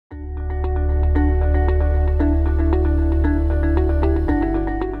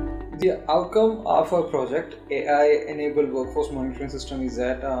The outcome of our project, AI-enabled workforce monitoring system, is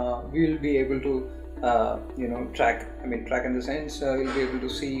that we will be able to track. Track in the sense we'll be able to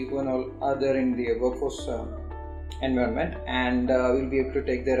see who and all are there in the workforce environment, and we'll be able to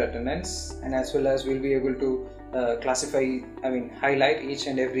take their attendance, and as well as we'll be able to classify, highlight each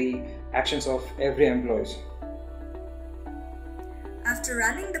and every actions of every employee. After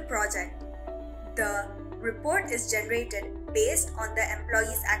running the project, the report is generated based on the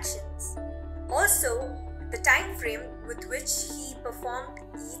employee's actions. Also, the time frame with which he performed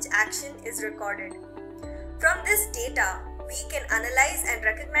each action is recorded. From this data, we can analyze and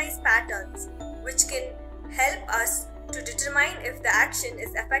recognize patterns which can help us to determine if the action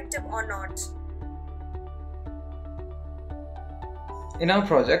is effective or not. In our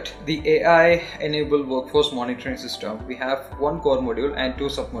project, the AI-enabled workforce monitoring system, we have one core module and two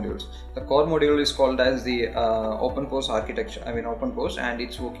submodules. The core module is called as the OpenPOS architecture, OpenPOS, and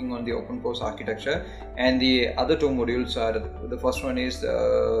it's working on the OpenPOS architecture. And the other two modules are, the first one is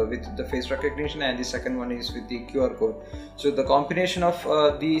with the face recognition, and the second one is with the QR code. So the combination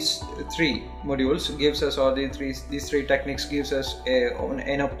of these three modules gives us, or these three techniques gives us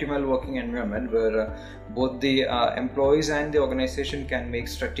an optimal working environment where both the employees and the organization can make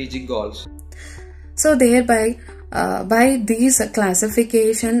strategic goals. So thereby, by these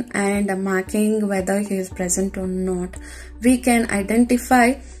classification and marking whether he is present or not, we can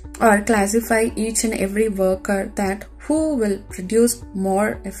identify or classify each and every worker, that who will produce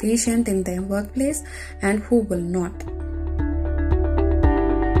more efficient in their workplace and who will not.